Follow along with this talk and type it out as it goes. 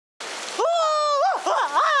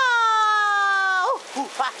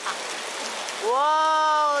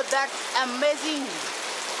Wow, that's amazing.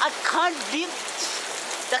 I can't believe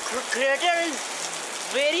the creator is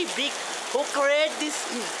very big who create this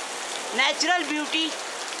natural beauty.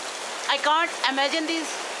 I can't imagine this.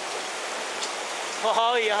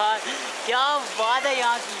 वाह यार क्या बात है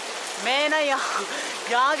यहाँ की। मैं ना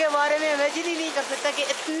यहाँ के बारे में इमेजिन ही नहीं कर सकता कि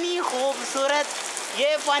इतनी खूबसूरत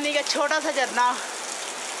ये पानी का छोटा सा झरना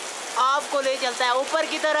आपको ले चलता है ऊपर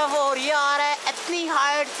की तरफ, और ये आ रहा है इतनी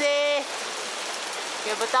हाइट से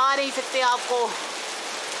कि बता नहीं सकते आपको।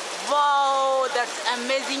 Wow, that's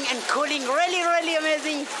amazing and cooling, really really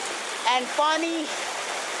amazing. And पानी,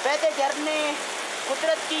 बहते झरने,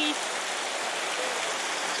 कुदरत की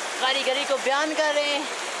कारीगरी को बयान कर रहे हैं।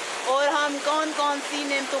 और हम कौन कौन सी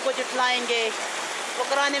नेमतों को जुटलाएंगे। वो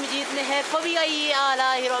कुरान मजीद में है, कभी आई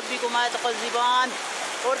आला रब्बिकुम तक़ज़िबान,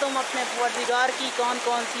 और तुम अपने परवरदिगार की कौन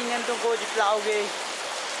कौन सी नेमतों को जुटलाओगे।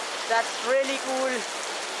 That's really cool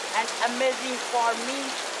and amazing for me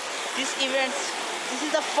this events. This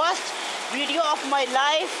is the first video of my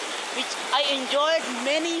life which I enjoyed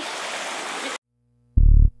many.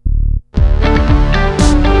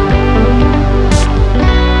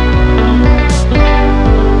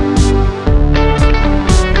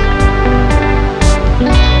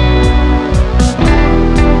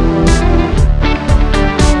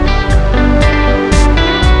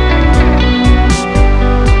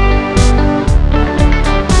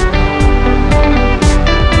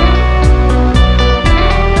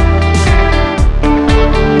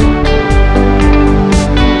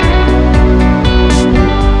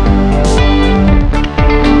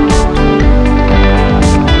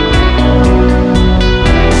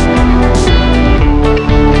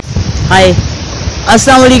 हाय,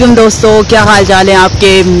 अस्सलाम वालेकुम दोस्तों, क्या हाल चाल है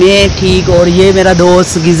आपके। मैं ठीक, और ये मेरा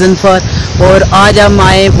दोस्त गिजनफर, और आज हम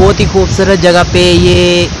आए बहुत ही खूबसूरत जगह पे।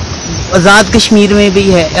 ये आज़ाद कश्मीर में भी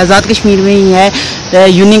है, आज़ाद कश्मीर में ही है,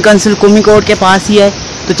 यूनियन काउंसिल कोमी कोर्ट के पास ही है।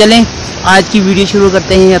 तो चलें आज की वीडियो शुरू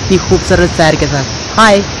करते हैं अपनी खूबसूरत सैर के साथ।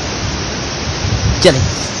 हाय,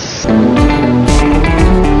 चलें।